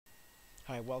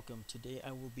Hi, welcome. Today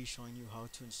I will be showing you how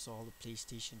to install the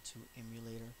PlayStation 2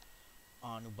 emulator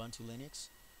on Ubuntu Linux.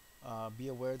 Be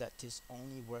aware that this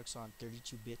only works on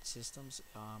 32-bit systems.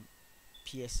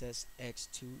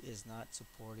 PCSX2 is not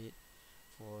supported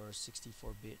for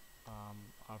 64-bit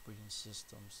operating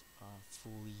systems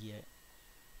fully yet.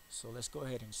 So let's go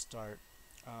ahead and start.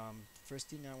 First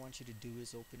thing I want you to do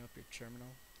is open up your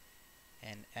terminal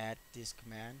and add this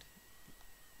command.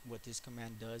 What this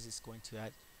command does is going to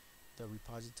add the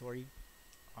repository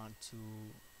onto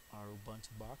our Ubuntu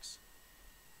box,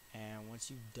 and once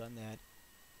you've done that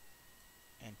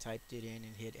and typed it in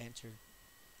and hit enter,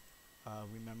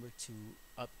 remember to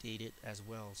update it as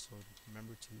well. So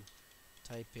remember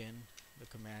to type in the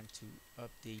command to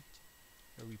update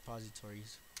the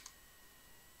repositories.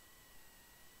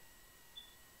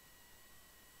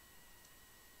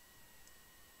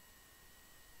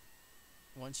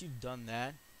 Once you've done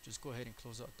that, just go ahead and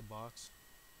close out the box,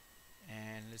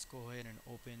 and let's go ahead and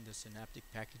open the Synaptic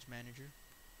package manager.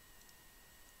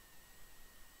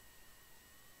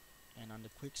 And on the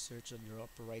quick search on your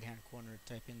upper right hand corner,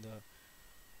 type in the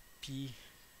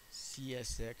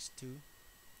PCSX2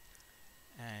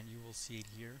 and you will see it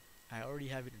here. I already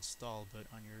have it installed, but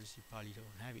on yours you probably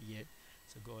don't have it yet,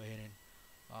 so go ahead and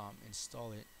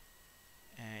install it.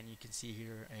 And you can see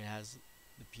here it has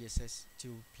the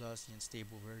PSS2 plus the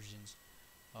unstable versions,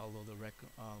 although the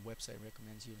website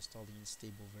recommends you install the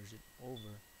unstable version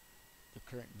over the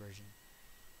current version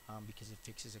because it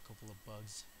fixes a couple of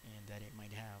bugs and that it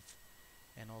might have.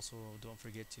 And also don't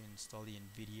forget to install the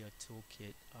NVIDIA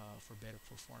toolkit for better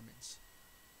performance.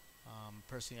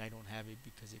 Personally, I don't have it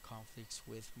because it conflicts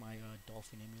with my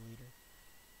Dolphin emulator,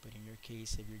 but in your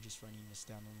case, if you're just running a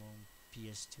standalone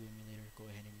PS2 emulator, go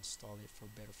ahead and install it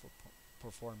for better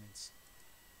performance.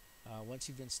 Once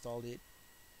you've installed it,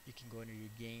 you can go into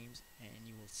your games and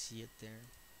you will see it there,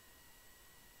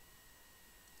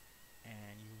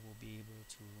 and you will be able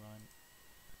to run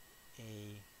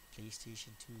a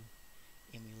PlayStation 2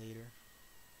 emulator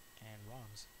and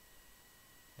ROMs,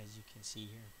 as you can see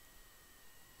here.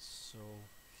 So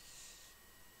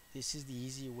this is the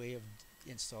easy way of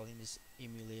installing this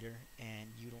emulator,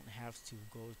 and you don't have to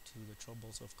go to the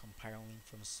troubles of compiling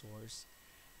from source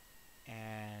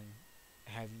and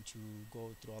having to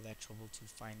go through all that trouble to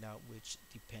find out which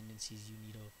dependencies you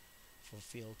need to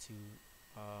fulfill to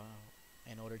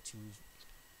in order to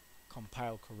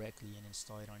compile correctly and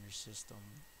install it on your system.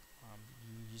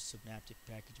 You use Synaptic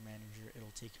Package Manager,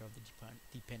 it'll take care of the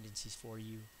dependencies for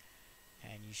you,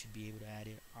 and you should be able to add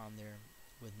it on there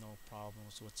with no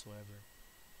problems whatsoever.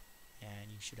 And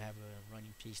you should have a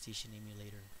running PlayStation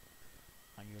emulator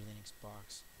on your Linux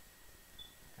box,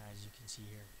 as you can see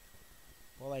here.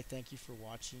 Well, I thank you for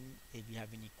watching. If you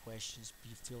have any questions,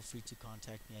 feel free to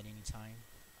contact me at any time.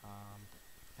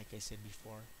 Like I said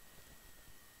before,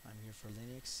 I'm here for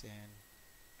Linux, and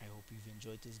I hope you've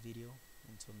enjoyed this video.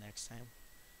 Until next time,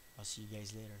 I'll see you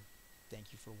guys later.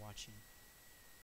 Thank you for watching.